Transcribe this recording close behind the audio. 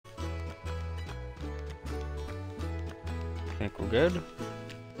think we're good.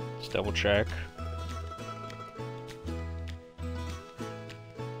 Let's double check.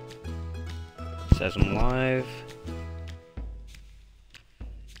 Says I'm live.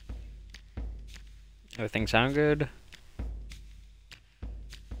 Everything sound good?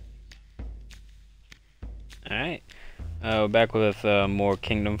 Alright. We're back with more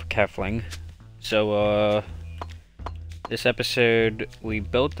Kingdom for Kefling. So, this episode, we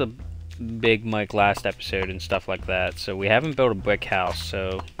built the big mic last episode and stuff like that. So we haven't built a brick house,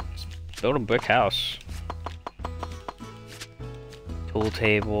 so let's build a brick house. Tool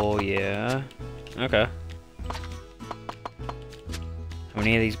table, yeah. Okay. How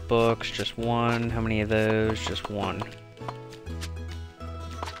many of these books? Just one. How many of those? Just one.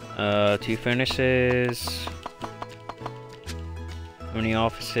 2 furnaces. How many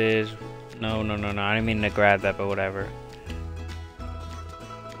offices? No. I didn't mean to grab that, but whatever.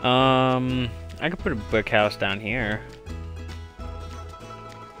 I could put a brick house down here.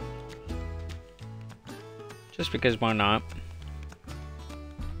 Just because why not?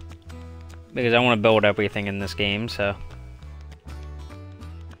 Because I want to build everything in this game, so.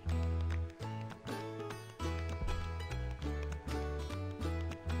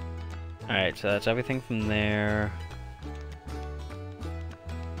 Alright, so that's everything from there.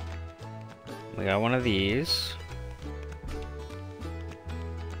 We got one of these.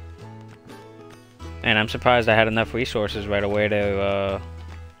 And I'm surprised I had enough resources right away to,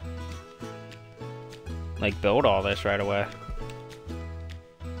 like, build all this right away.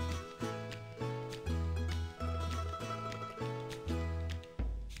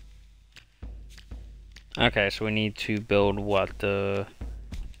 Okay, so we need to build what? The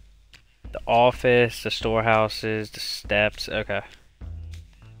office, the storehouses, the steps. Okay.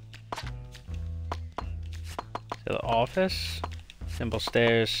 So the office, simple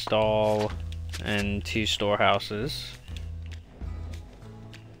stairs, stall, and 2 storehouses.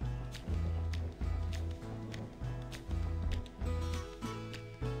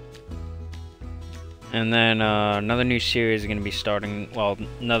 And then another new series is going to be starting, well,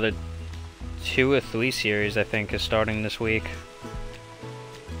 another 2 or 3 series I think is starting this week.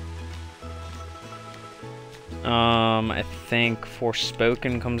 I think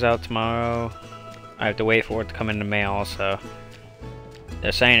Forspoken comes out tomorrow. I have to wait for it to come in the mail, so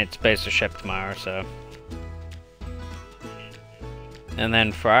they're saying it's supposed to ship tomorrow, so. And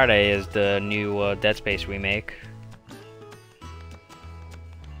then Friday is the new Dead Space remake.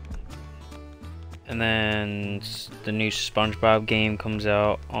 And then the new SpongeBob game comes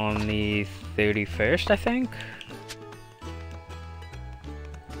out on the 31st, I think.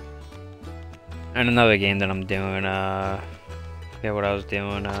 And another game that I'm doing, forget what I was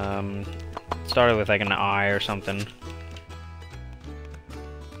doing, started with like an I or something.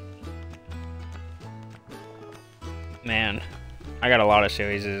 Man, I got a lot of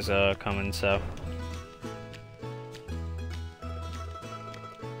series coming, so.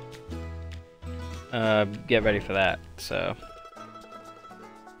 Get ready for that, so.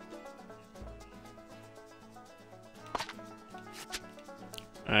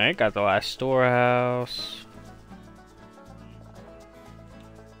 Alright, got the last storehouse.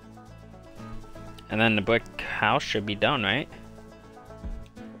 And then the brick house should be done, right?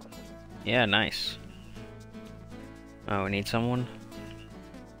 Yeah, nice. Oh, we need someone?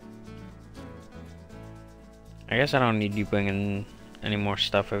 I guess I don't need you bringing any more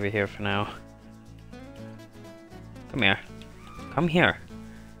stuff over here for now. Come here. Come here.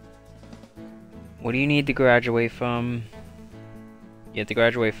 What do you need to graduate from? You have to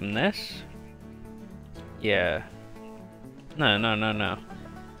graduate from this? Yeah. No.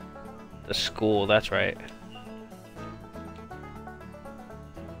 The school, that's right.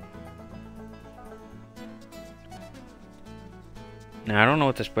 Now, I don't know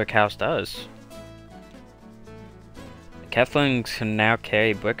what this brick house does. The Keflings can now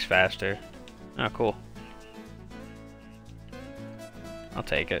carry bricks faster. Oh, cool. I'll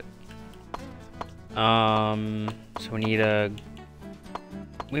take it. So we need a...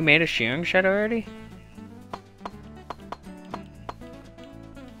 We made a shearing shed already?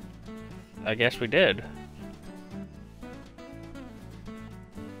 I guess we did.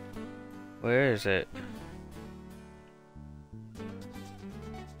 Where is it?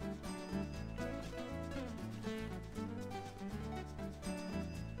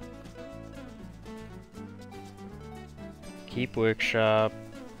 Keep workshop.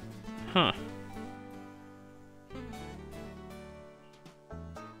 Huh.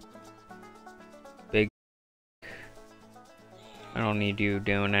 Big. I don't need you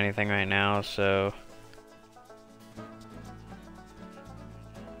doing anything right now, so.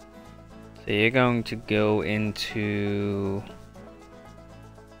 So you're going to go into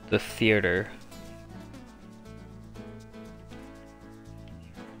the theater.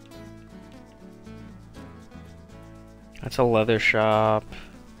 That's a leather shop.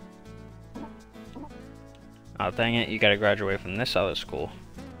 Oh, dang it, you gotta graduate from this other school.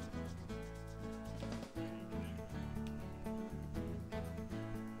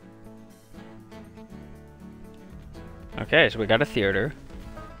 Okay, so we got a theater.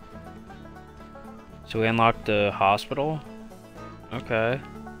 So we unlocked the hospital. Okay.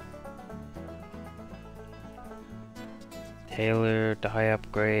 Tailor, dye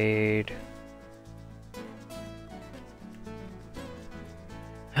upgrade.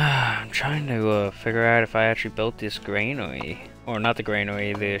 I'm trying to figure out if I actually built this granary. Or not the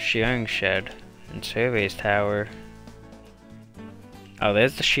granary, the shearing shed and surveys tower. Oh,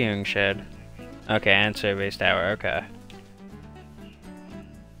 there's the shearing shed. Okay, and surveys tower, okay.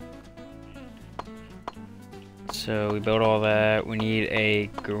 So we built all that. We need a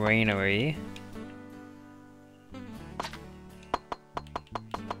granary.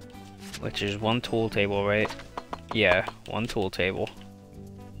 Which is one tool table, right? Yeah, one tool table.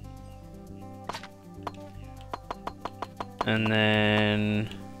 And then...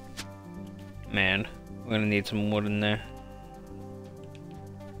 Man, we're gonna need some wood in there.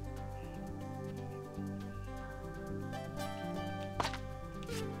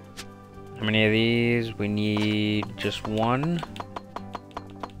 How many of these? We need just one.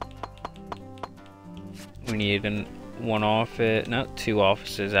 We need one office, no, two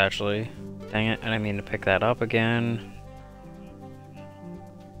offices actually. Dang it, I didn't mean to pick that up again.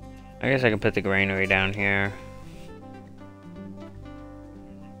 I guess I can put the granary down here.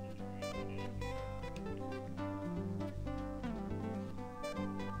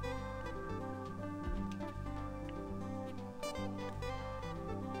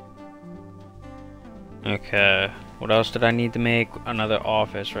 Okay, what else did I need to make? Another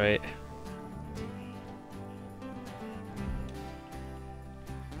office, right?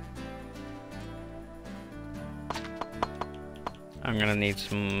 I'm gonna need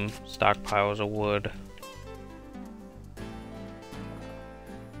some stockpiles of wood.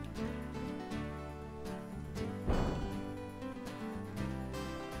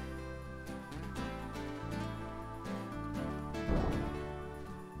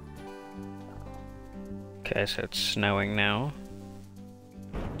 Okay, so it's snowing now.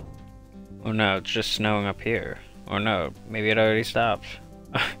 Oh no, it's just snowing up here. Or no, maybe it already stopped.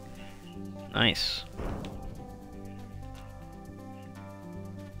 Nice.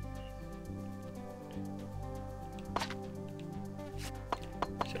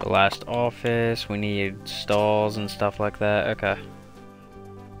 So the last office, we need stalls and stuff like that. Okay.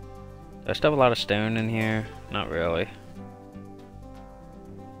 Do I still have a lot of stone in here? Not really.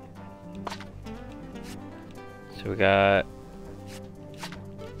 So we got...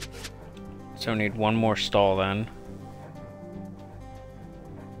 So we need one more stall then.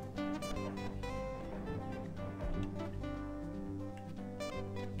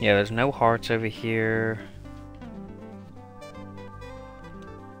 Yeah, there's no hearts over here.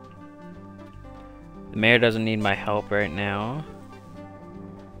 The mayor doesn't need my help right now.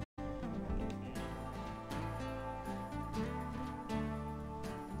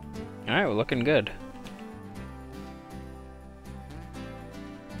 Alright, we're looking good.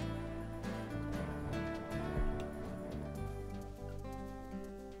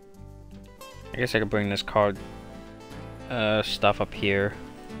 I guess I could bring this card stuff up here.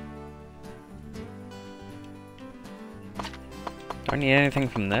 Do I need anything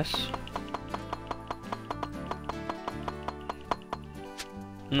from this?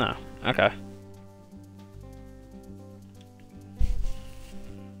 No. Okay.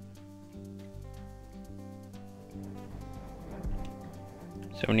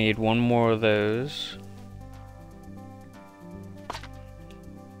 So we need one more of those.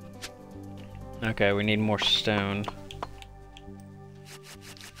 Okay, we need more stone.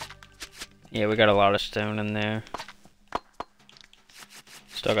 Yeah, we got a lot of stone in there.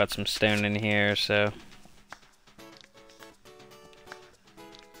 Still got some stone in here, so...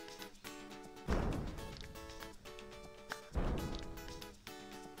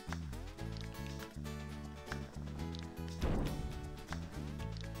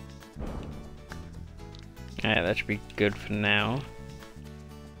 Alright, that should be good for now.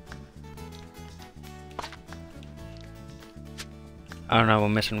 I don't know, we're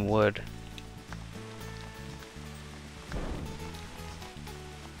missing wood.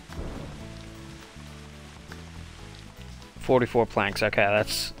 $44 planks, okay,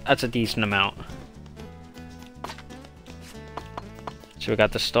 that's a decent amount. So we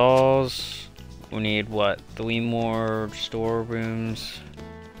got the stalls. We need what? 3 more storerooms.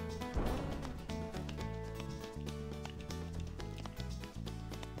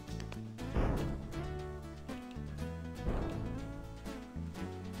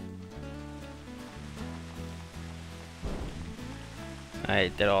 I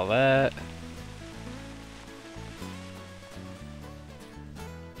did all that.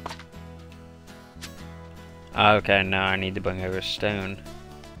 Okay, now I need to bring over stone.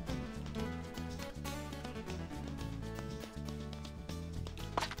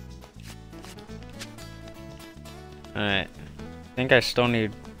 Alright. I think I still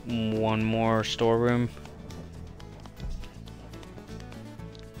need 1 more storeroom.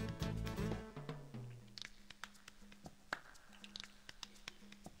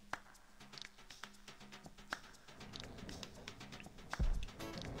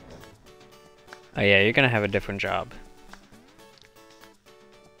 Oh yeah, you're gonna have a different job.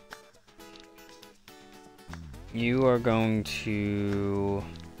 You are going to...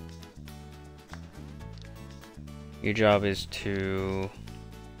 Your job is to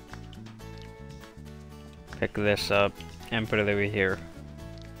pick this up and put it over here.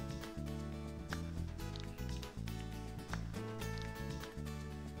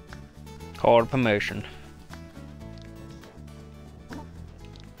 Call it a promotion.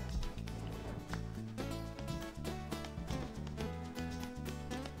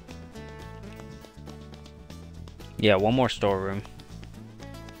 Yeah, 1 more storeroom.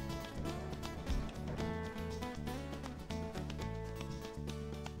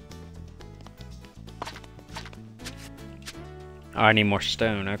 Oh, I need more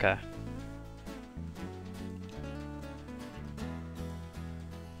stone, okay.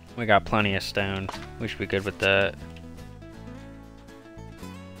 We got plenty of stone. We should be good with that.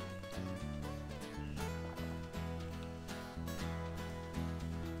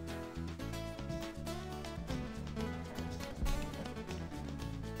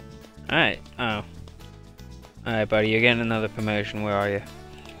 Alright, oh. Alright, buddy, you're getting another promotion. Where are you?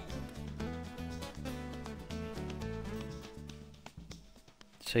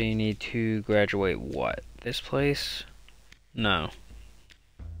 So you need to graduate what? This place? No.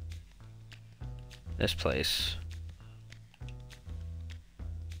 This place.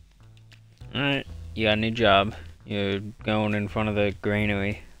 Alright, you got a new job. You're going in front of the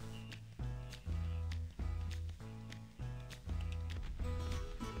granary.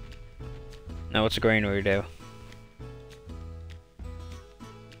 Now what's a granary do?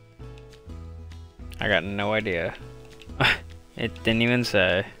 I got no idea. It didn't even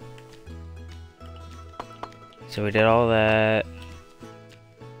say. So we did all that.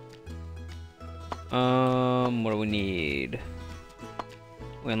 What do we need?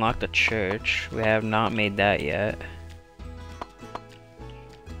 We unlocked the church. We have not made that yet.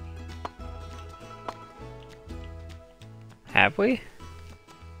 Have we?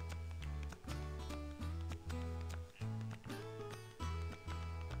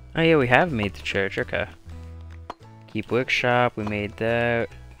 Oh yeah, we have made the church, okay. Keep workshop, we made that.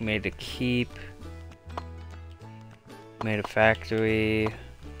 We made a keep. Made a factory.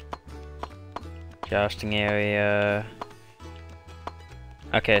 Jousting area.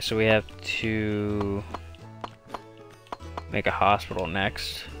 Okay, so we have to make a hospital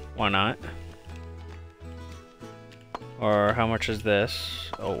next. Why not? Or how much is this?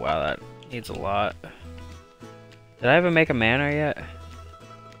 Oh wow, that needs a lot. Did I ever make a manor yet?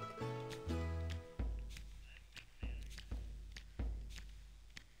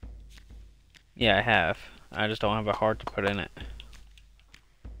 Yeah, I have. I just don't have a heart to put in it.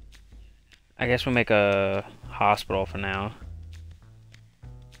 I guess we'll make a hospital for now.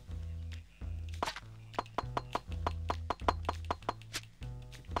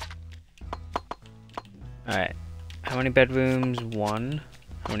 Alright. How many bedrooms? 1.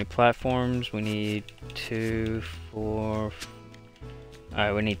 How many platforms? We need 2, 4...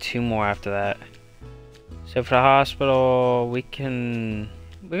 Alright, we need 2 more after that. So for the hospital, we can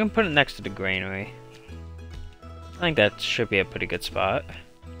put it next to the granary. I think that should be a pretty good spot.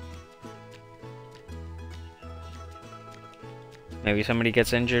 Maybe somebody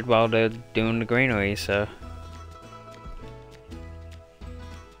gets injured while they're doing the granary, so...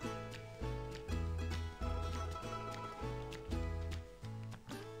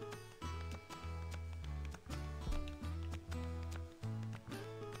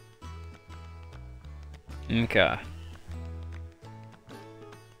 Okay.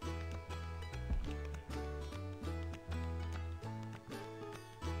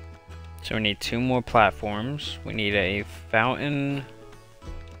 So we need 2 more platforms. We need a fountain.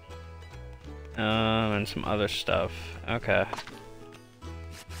 And some other stuff. Okay.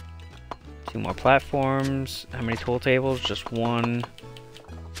 2 more platforms. How many tool tables? Just 1.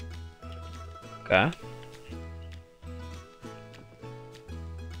 Okay.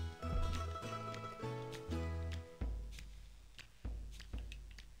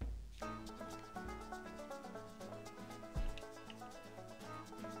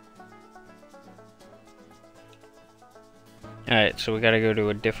 Alright, so we gotta go to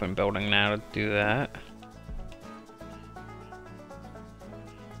a different building now to do that.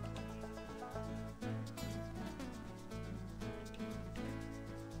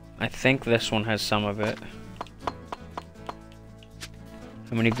 I think this one has some of it.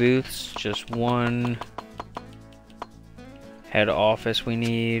 How many booths? Just 1. Head office we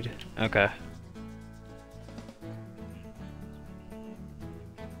need. Okay.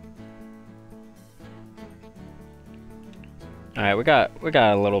 Alright, we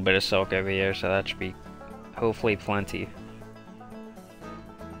got a little bit of silk over here, so that should be hopefully plenty.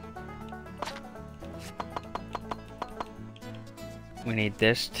 We need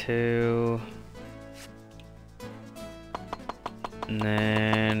this too. And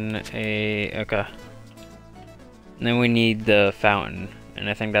then okay. And then we need the fountain, and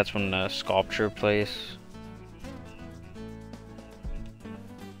I think that's from the sculpture place.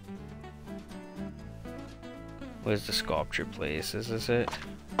 Where's the sculpture place? Is this it?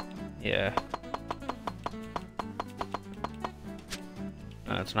 Yeah.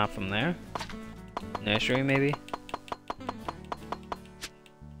 It's not from there? Nursery, maybe?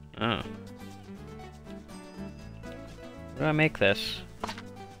 Oh. Where do I make this?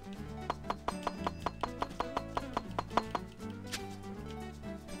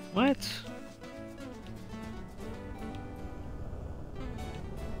 What?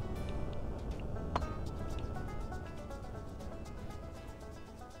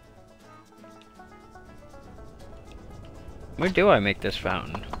 Where do I make this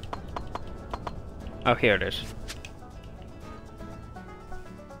fountain? Oh, here it is.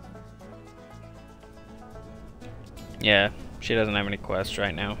 Yeah, she doesn't have any quests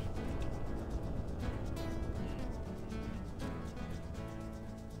right now.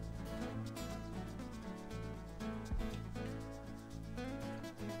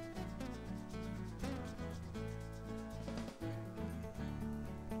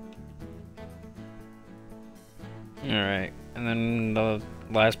 Alright, and then the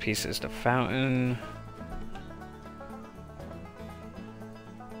last piece is the fountain.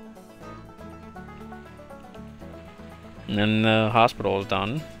 And then the hospital is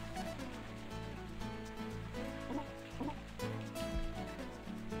done.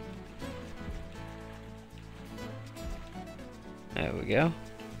 There we go.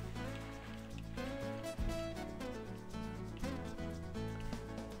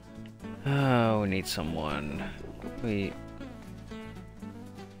 Oh, we need someone.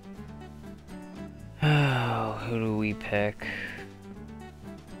 Oh, who do we pick?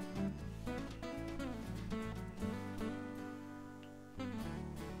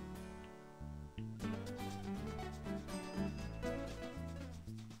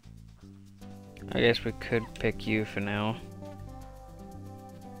 I guess we could pick you for now.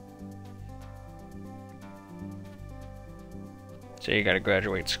 So you gotta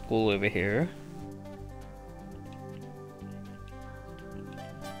graduate school over here.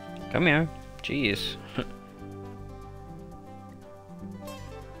 Come here. Jeez.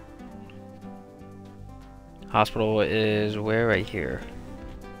 Hospital is where? Right here.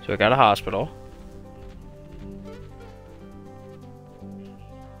 So we got a hospital.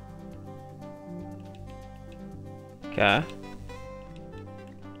 Okay.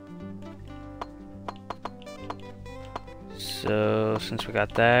 So since we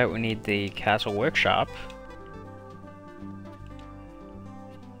got that, we need the castle workshop.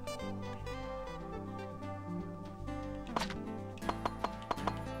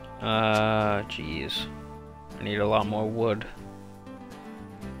 Jeez. I need a lot more wood.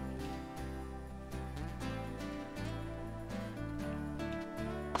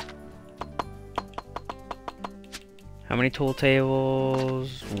 How many tool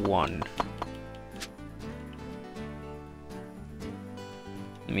tables? 1.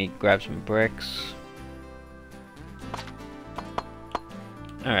 Let me grab some bricks.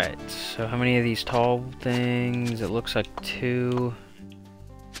 Alright, so how many of these tall things? It looks like 2.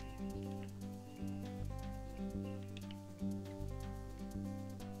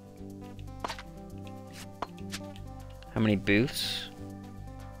 How many booths?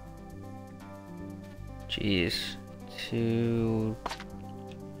 Jeez. 2.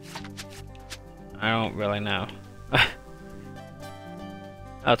 I don't really know.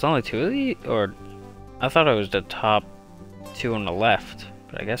 Oh, it's only 2 of these? Or I thought it was the top 2 on the left,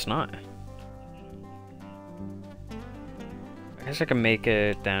 but I guess not. I guess I can make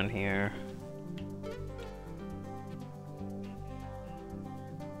it down here.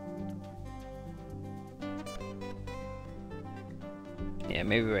 Yeah,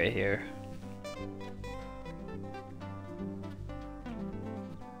 maybe right here.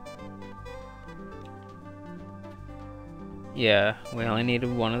 Yeah, we only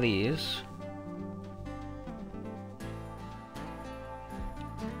needed one of these.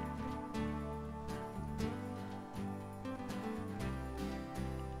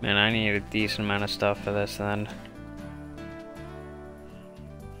 Man, I need a decent amount of stuff for this then.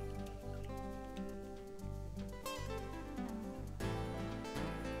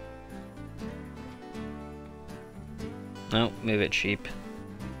 No, move it cheap.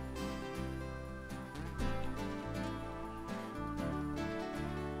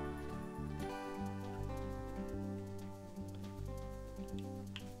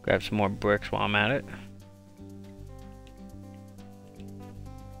 Grab some more bricks while I'm at it.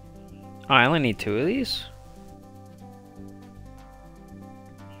 Oh, I only need 2 of these?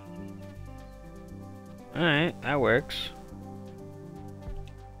 Alright, that works.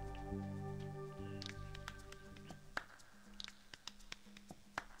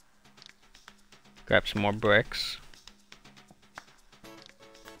 Grab some more bricks.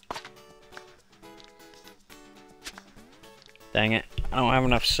 Dang it. I don't have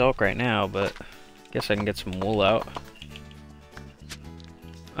enough silk right now, but I guess I can get some wool out.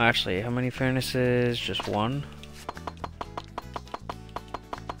 Actually, how many furnaces? Just one?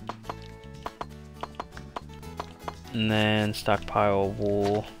 And then stockpile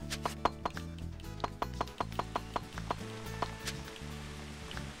wool.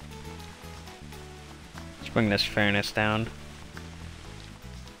 Let's bring this furnace down.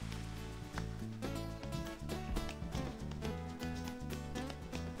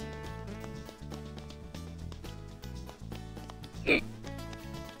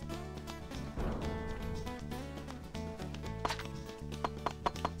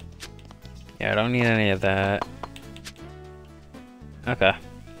 Yeah, I don't need any of that. Okay.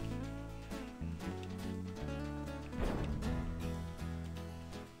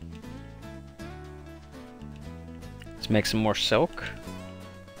 Let's make some more silk.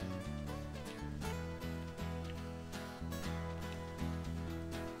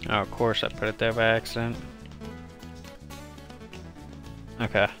 Oh, of course I put it there by accident.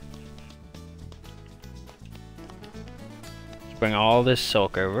 Okay. Let's bring all this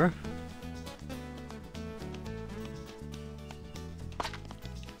silk over.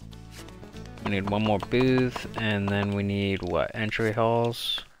 We need one more booth, and then we need, what, entry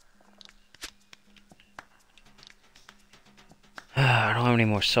halls? I don't have any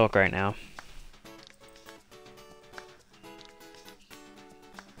more silk right now.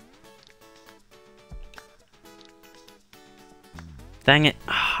 Dang it,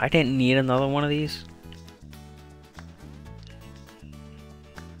 I didn't need another one of these.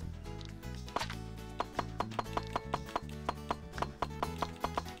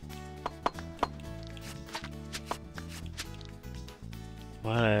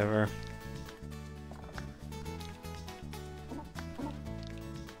 Whatever.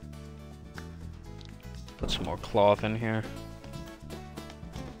 Put some more cloth in here.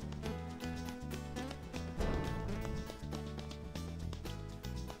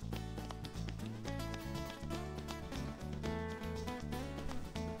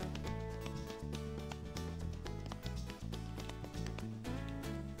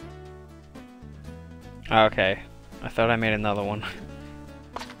 Okay, I thought I made another one.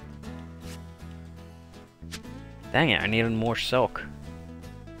 Dang it, I needed more silk.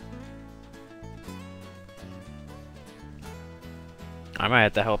 I might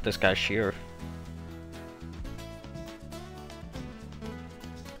have to help this guy shear.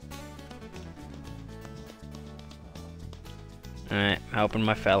 Alright, helping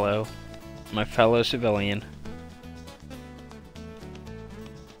my fellow civilian.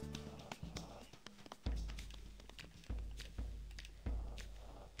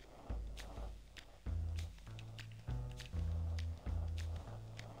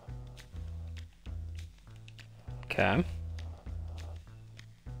 Okay.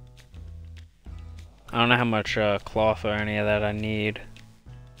 I don't know how much cloth or any of that I need.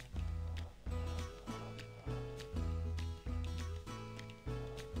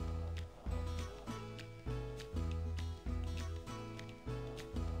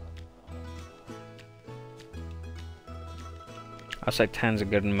 I'll say 10's a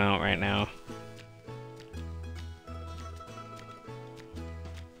good amount right now.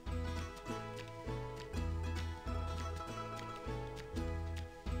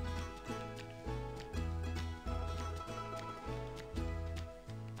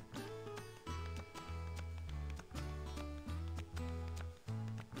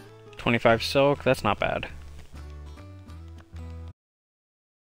 25 silk, that's not bad.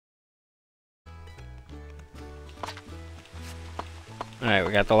 Alright,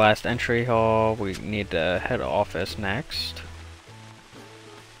 we got the last entry hall. We need to head office next.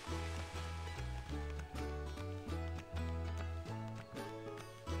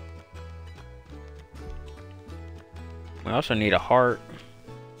 We also need a heart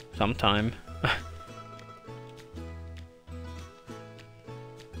sometime.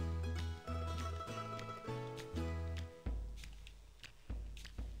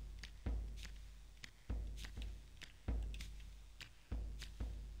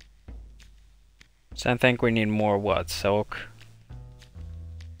 So I think we need more what? Silk?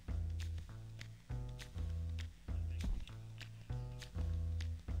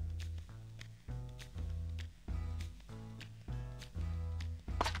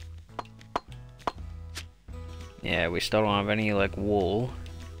 Yeah, we still don't have any, like, wool.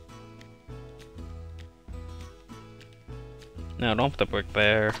 No, don't put the brick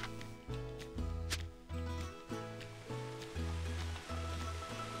there.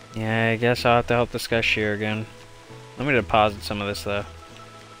 Yeah, I guess I'll have to help this guy shear again. Let me deposit some of this, though.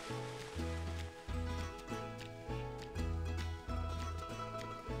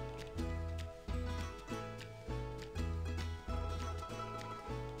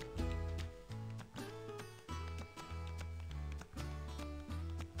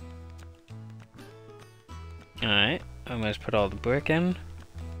 Alright, almost put all the brick in.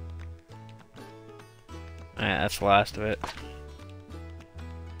 Alright, that's the last of it.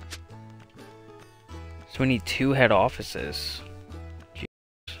 So we need 2 head offices. Jeez.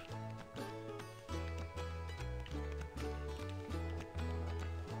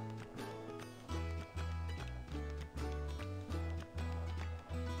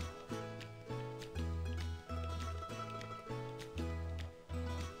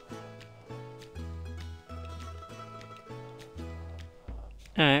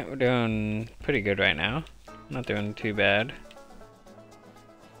 Alright, we're doing pretty good right now. Not doing too bad.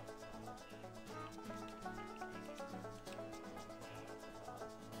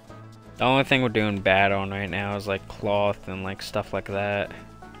 The only thing we're doing bad on right now is like cloth and like stuff like that.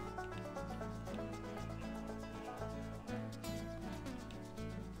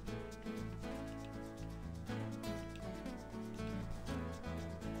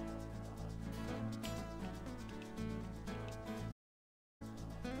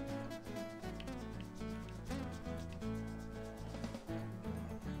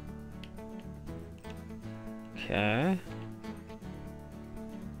 Okay.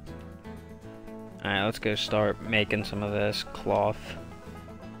 Alright, let's go start making some of this cloth.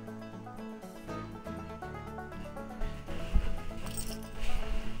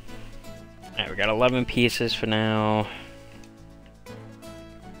 Alright, we got 11 pieces for now.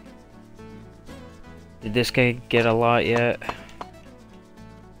 Did this guy get a lot yet?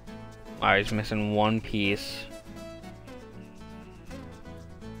 Wow, he's missing 1 piece.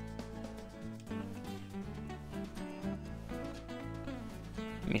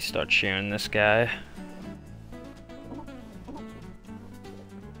 Let me start shearing this guy.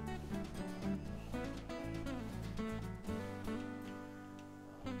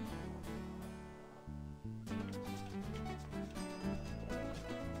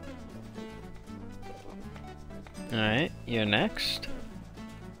 Alright, you're next.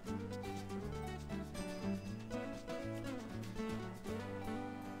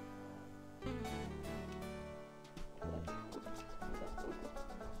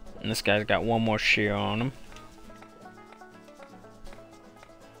 And this guy's got 1 more shear on him.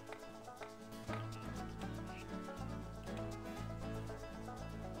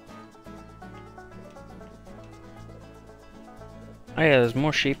 Oh yeah, there's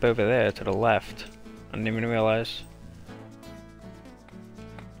more sheep over there to the left. I didn't even realize.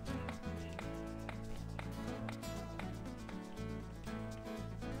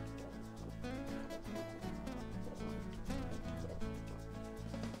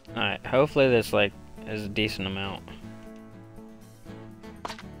 Alright, hopefully this like is a decent amount.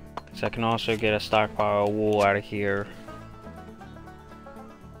 Cause I can also get a stockpile of wool out of here.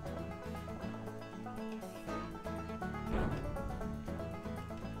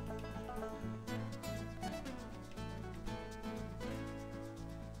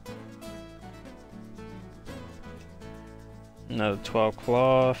 Another 12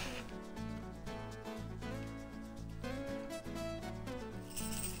 cloth.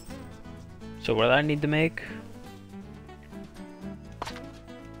 So what do I need to make?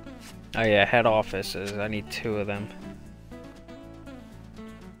 Oh yeah, head offices. I need 2 of them.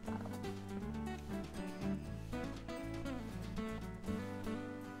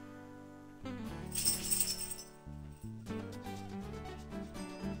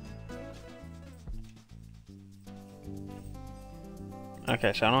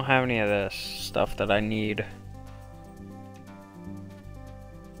 Okay, so I don't have any of this stuff that I need.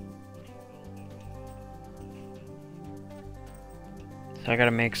 So I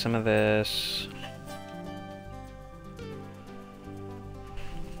gotta make some of this.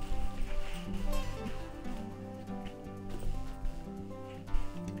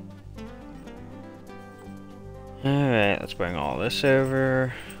 Alright, let's bring all this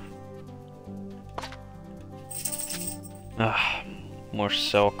over. More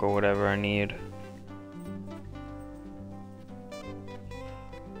silk or whatever I need.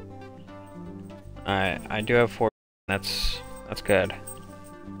 Alright, I do have 4. That's good.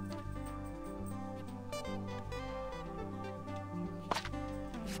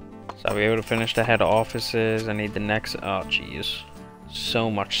 So I'll be able to finish the head offices. I need the next. Oh, jeez.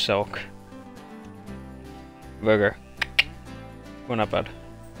 So much silk. Burger. Going up, bud.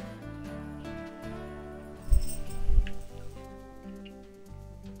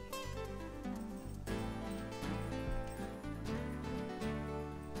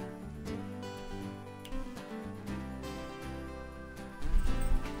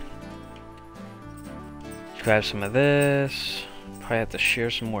 Grab some of this. Probably have to shear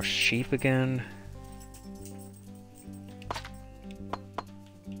some more sheep again.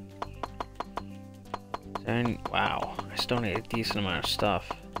 And wow, I still need a decent amount of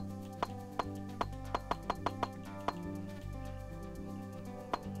stuff.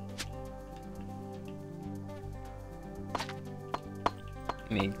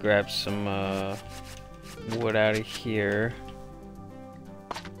 Let me grab some wood out of here.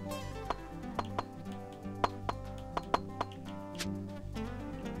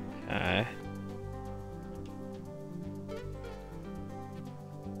 Okay.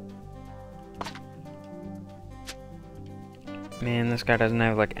 Man, this guy doesn't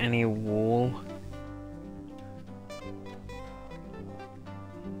have like any wool.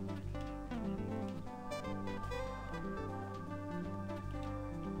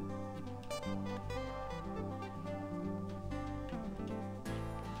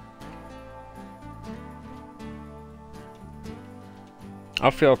 I'll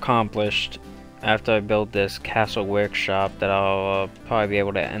feel accomplished after I build this castle workshop that I'll probably be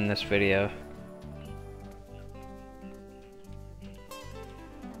able to end this video.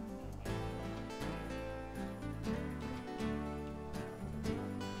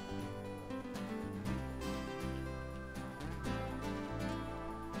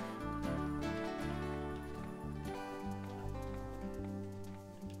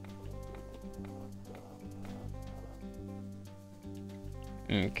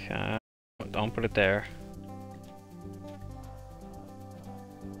 Okay, don't put it there.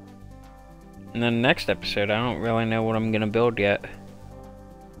 And then next episode, I don't really know what I'm gonna build yet.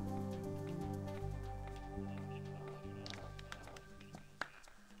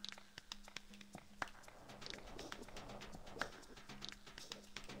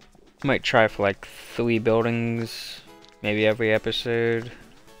 Might try for like 3 buildings, maybe every episode.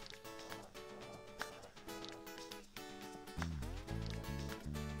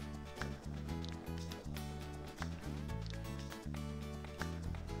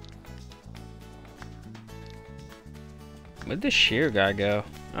 Where'd the shear guy go?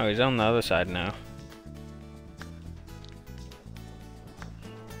 Oh, he's on the other side now.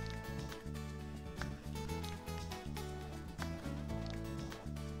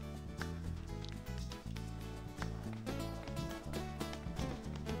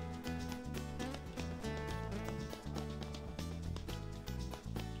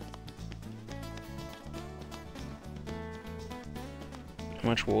 How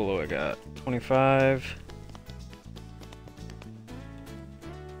much wool do I got? 25.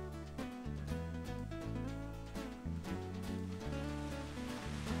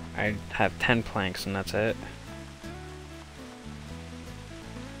 I have 10 planks and that's it.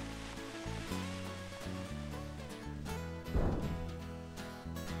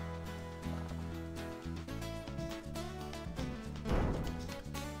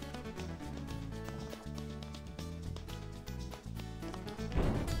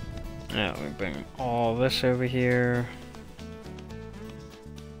 Now let me bring all this over here.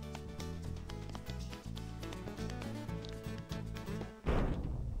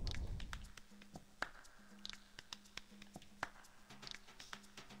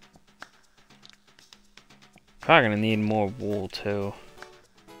 Probably gonna need more wool too.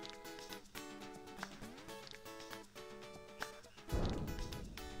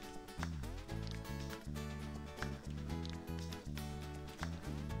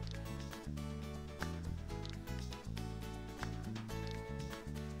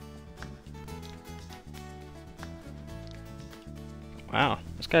 Wow,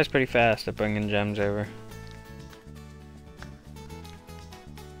 this guy's pretty fast at bringing gems over.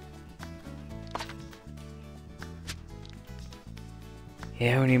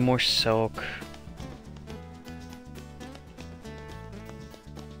 Yeah, we need more silk.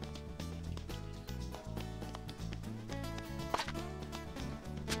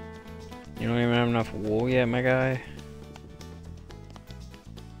 You don't even have enough wool yet, my guy?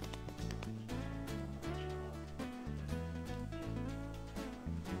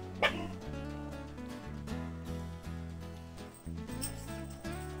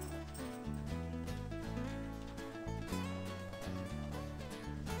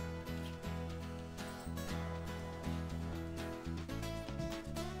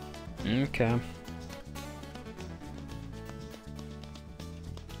 Okay.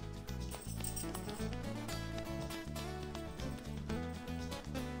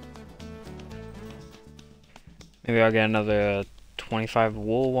 Maybe I'll get another 25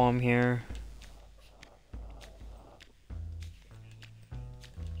 wool while I'm here.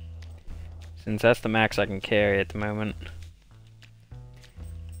 Since that's the max I can carry at the moment.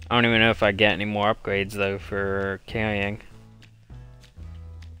 I don't even know if I get any more upgrades though for carrying.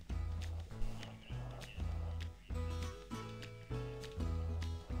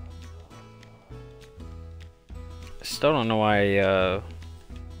 Still don't know why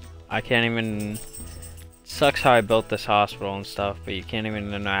I can't even. Sucks how I built this hospital and stuff, but you can't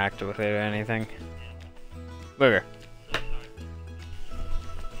even interact with it or anything. Booger.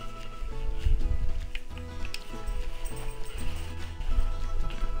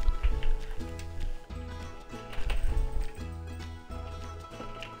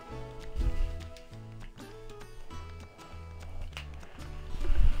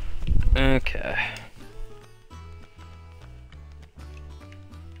 Okay.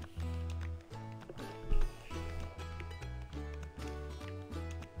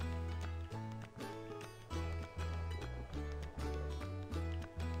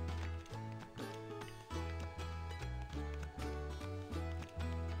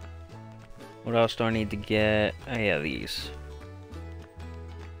 What else do I need to get? Oh yeah, these.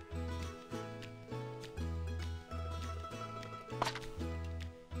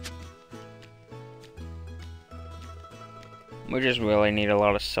 We just really need a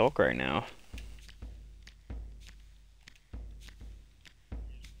lot of silk right now.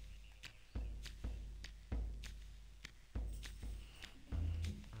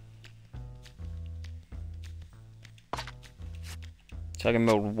 So I can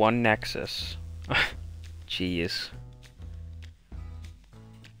build one nexus. Jeez.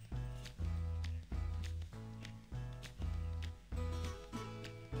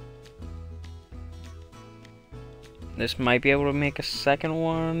 This might be able to make a second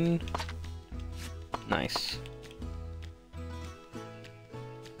one. Nice.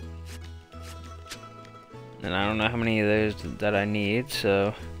 And I don't know how many of those that I need,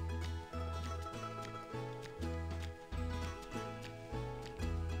 so...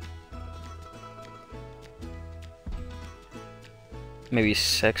 Maybe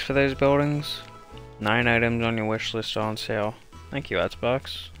 6 for those buildings. 9 items on your wish list on sale. Thank you,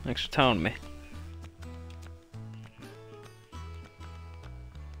 Xbox. Thanks for telling me.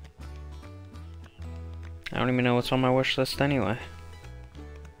 I don't even know what's on my wish list anyway.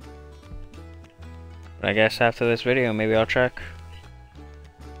 But I guess after this video, maybe I'll check.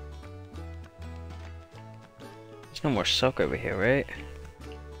 There's no more silk over here, right?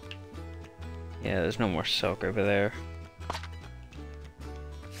 Yeah, there's no more silk over there.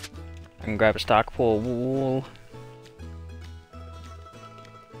 I can grab a stock full of wool.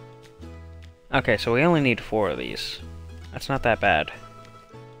 Okay, so we only need 4 of these. That's not that bad.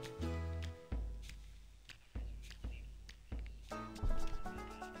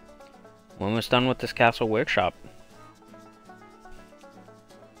 We're almost done with this castle workshop.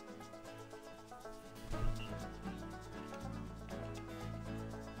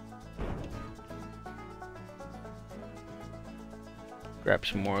 Grab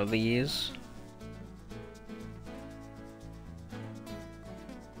some more of these.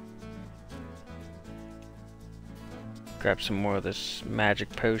 Grab some more of this magic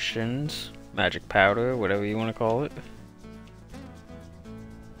potions, magic powder, whatever you want to call it.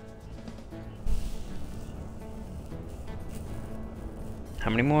 How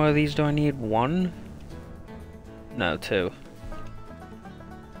many more of these do I need? 1? No, 2.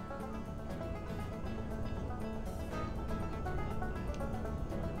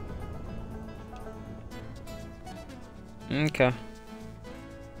 Okay.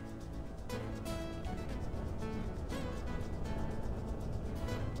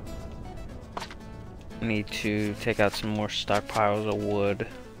 I need to take out some more stockpiles of wood.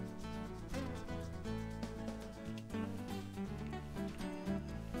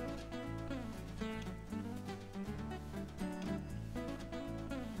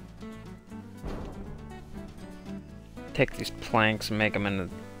 Take these planks and make them into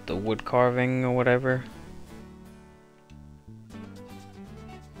the wood carving or whatever.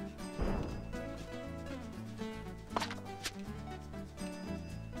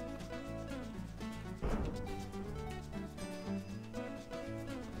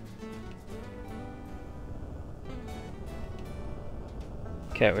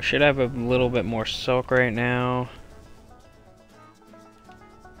 Okay, we should have a little bit more silk right now.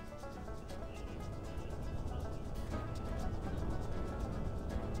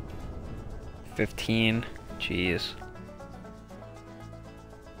 $15. Jeez.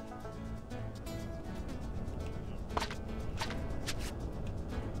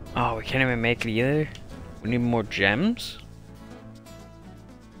 Oh, we can't even make it either? We need more gems?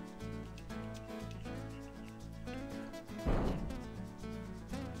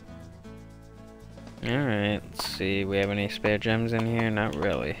 Alright, let's see. We have any spare gems in here? Not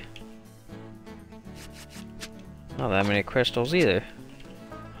really. Not that many crystals either.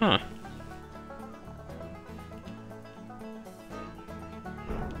 Huh.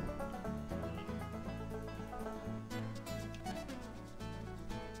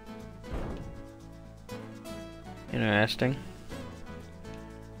 Interesting.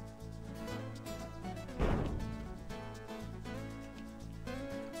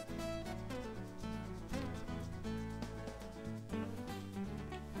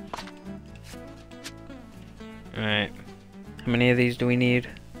 Alright. How many of these do we need?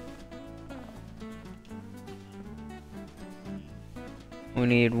 We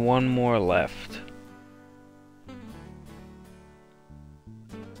need one more left.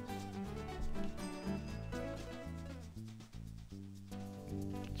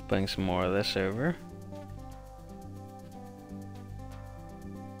 Let's bring some more of this over.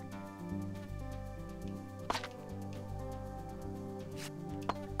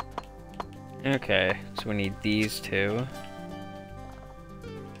 Okay, so we need these two.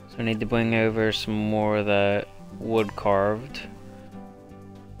 So we need to bring over some more of that wood carved.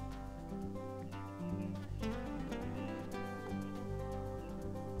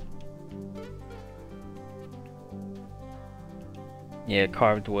 Yeah,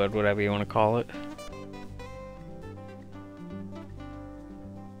 carved wood, whatever you want to call it.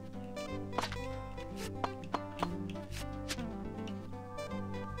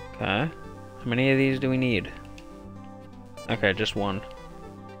 Okay. How many of these do we need? Okay, just one.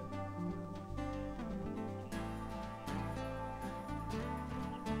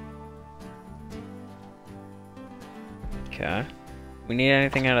 Okay. We need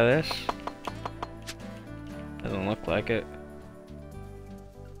anything out of this? Doesn't look like it.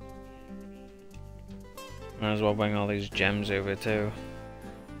 Might as well bring all these gems over too.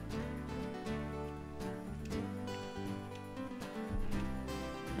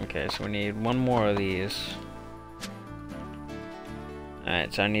 Okay, so we need one more of these.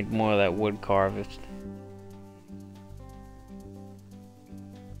 Alright, so I need more of that wood carved.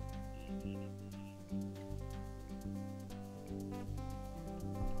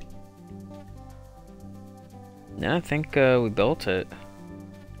 Yeah, I think we built it.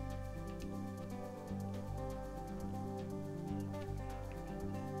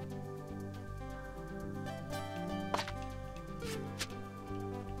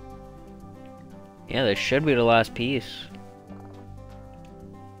 Yeah, this should be the last piece.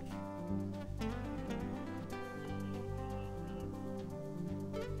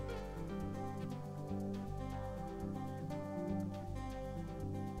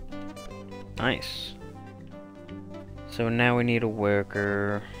 Nice. So now we need a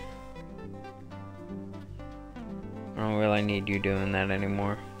worker. I don't really need you doing that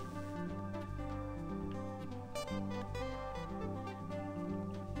anymore.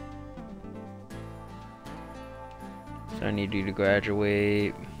 So I need you to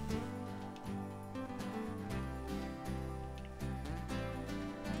graduate.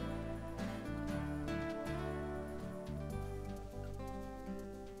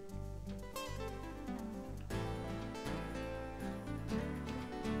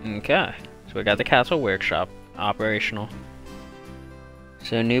 Okay, so we got the castle workshop operational.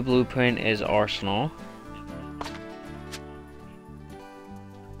 So new blueprint is arsenal.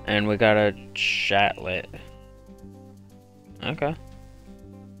 And we got a chatlet. Okay.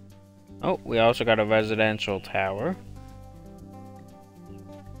 Oh, we also got a residential tower.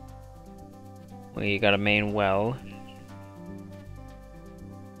 We got a main well.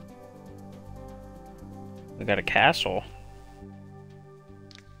 We got a castle.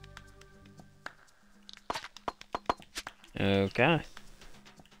 Okay.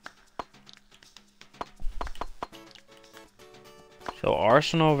 So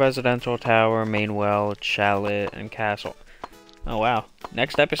arsenal, residential tower, main well, chalet, and castle. Oh wow.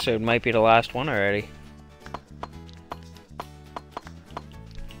 Next episode might be the last one already.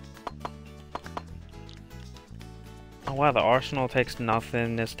 Oh wow, the arsenal takes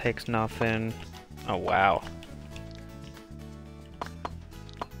nothing, this takes nothing. Oh wow.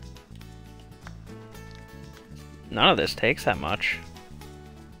 None of this takes that much.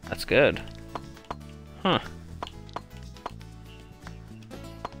 That's good. Huh.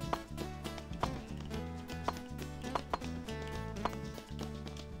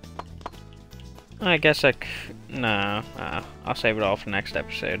 I guess no, I'll save it all for next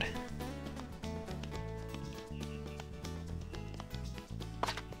episode.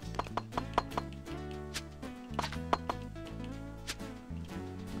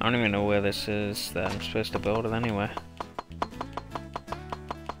 I don't even know where this is that I'm supposed to build it anyway.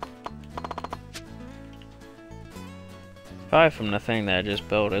 Probably from the thing that I just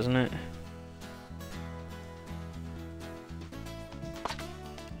built, isn't it?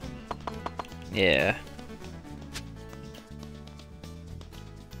 Yeah.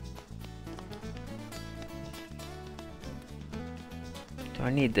 Do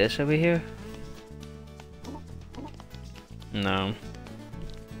I need this over here? No.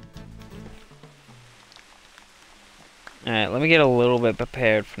 Alright, let me get a little bit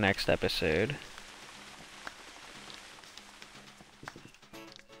prepared for next episode.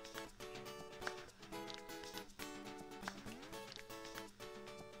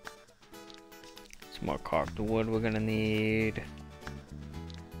 Some more carved wood we're gonna need.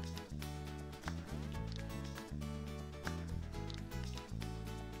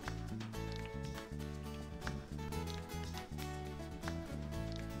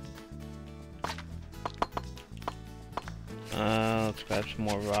 Let's grab some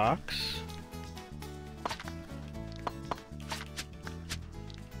more rocks.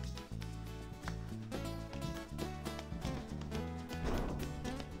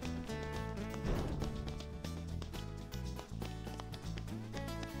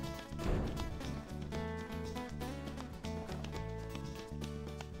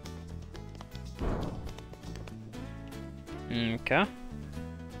 Okay.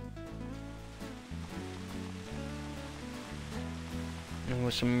 And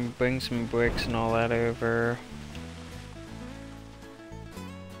we'll bring some bricks and all that over.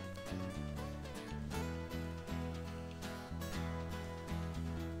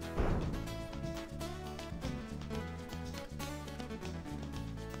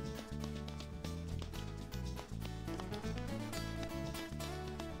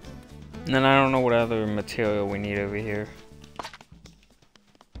 And then I don't know what other material we need over here.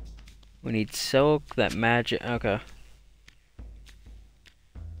 We need silk, that magic, okay.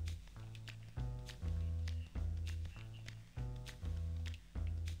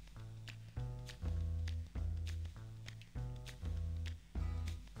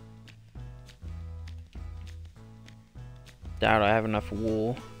 Doubt I have enough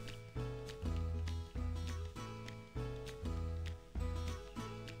wool.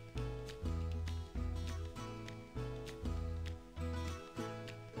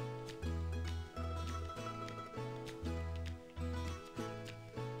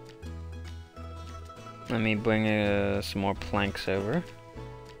 Let me bring some more planks over.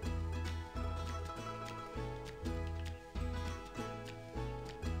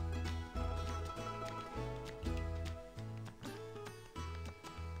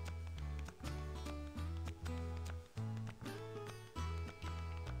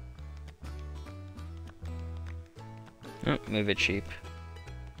 Oh, move it cheap.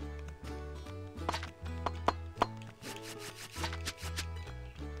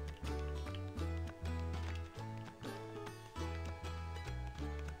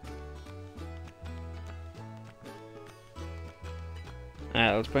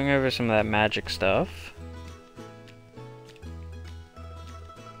 Alright, let's bring over some of that magic stuff.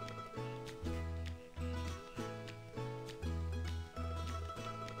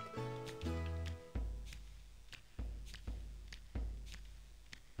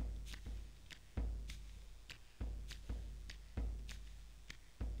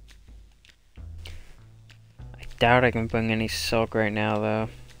 I doubt I can bring any silk right now, though.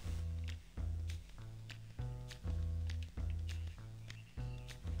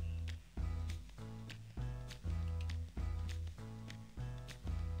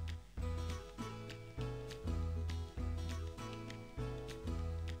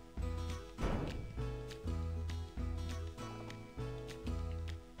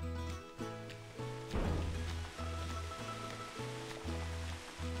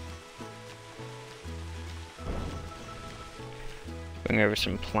 Bring over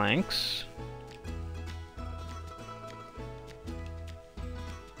some planks.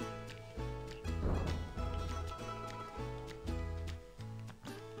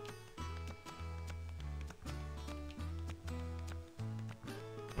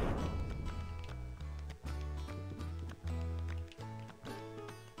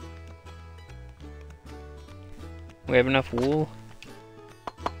 We have enough wool?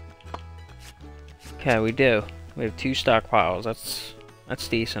 Okay, we do. We have 2 stockpiles. That's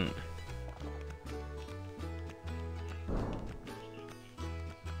decent.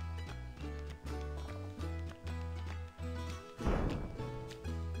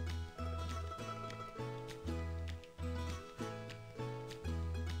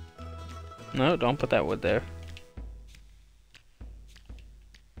 No, don't put that wood there.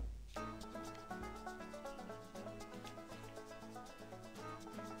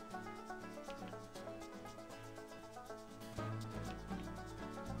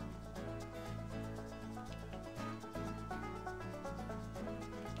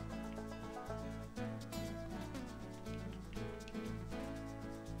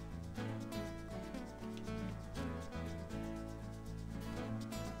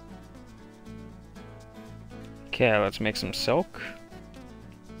 Okay, let's make some silk.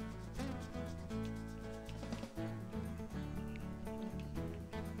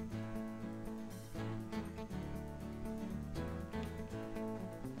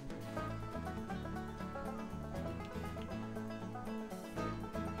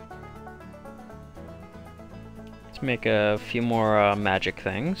 Let's make a few more magic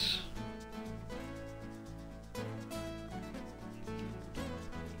things.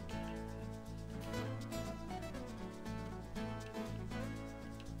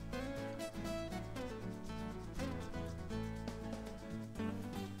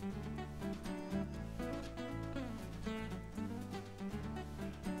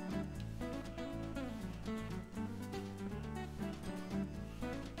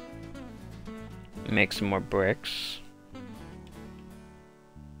 Make some more bricks.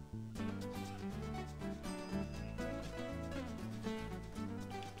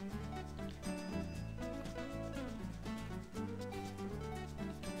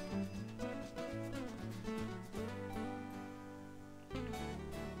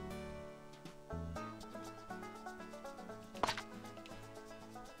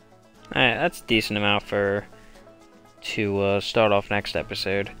 Alright, that's a decent amount to start off next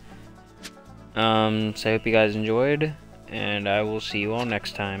episode. So I hope you guys enjoyed, and I will see you all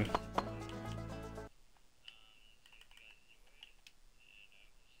next time.